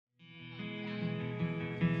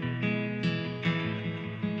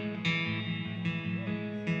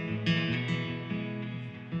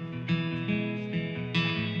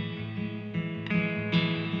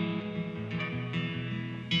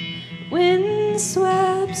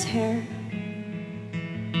windswept hair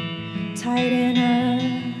tied in a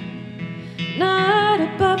knot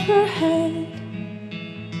above her head.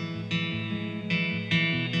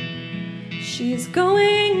 She's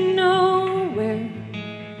going nowhere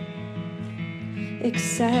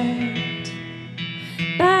except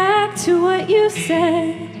back to what you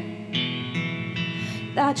said,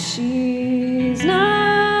 that she's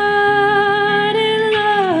not in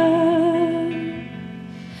love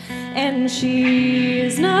and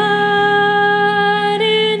she's not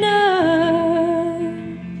enough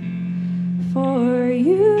for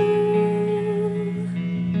you.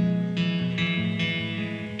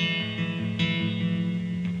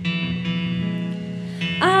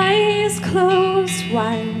 Eyes closed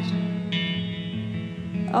wide,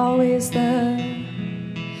 always the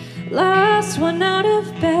last one out of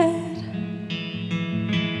bed,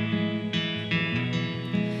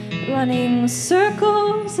 running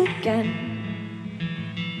circles again,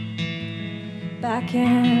 back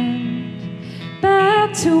and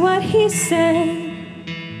back to what he said,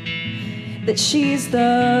 that she's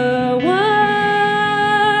the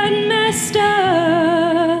one messed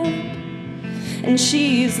up and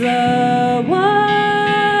she's the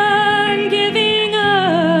one giving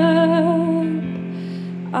up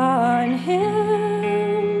on him.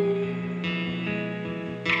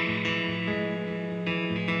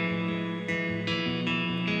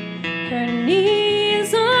 Her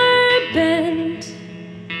knees are bent,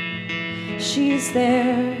 she's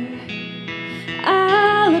their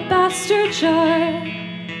alabaster jar,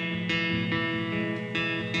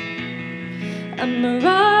 a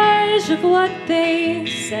mirage of what they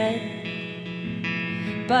said,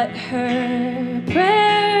 but her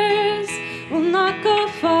prayers will not go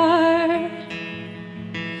far,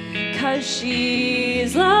 'cause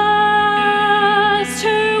she's lost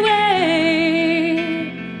her way,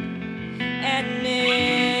 and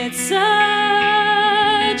it's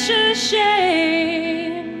such a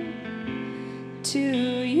shame to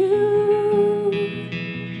you.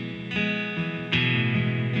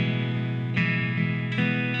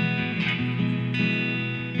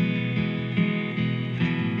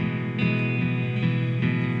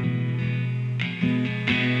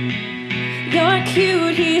 You're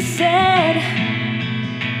cute, he said,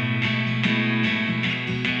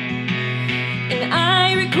 and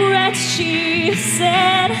I regret, she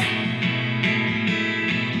said,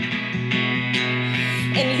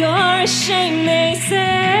 and you're ashamed, they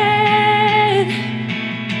said,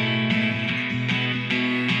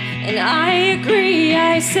 and I agree,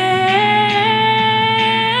 I said.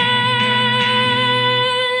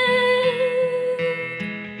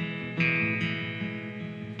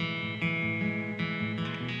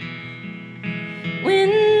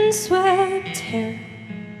 Windswept hair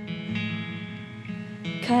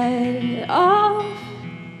cut off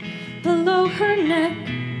below her neck,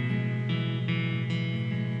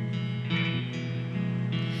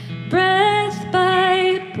 breath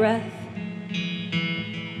by breath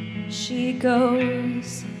she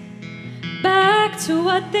goes back to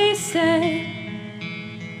what they said,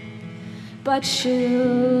 but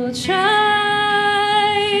she'll try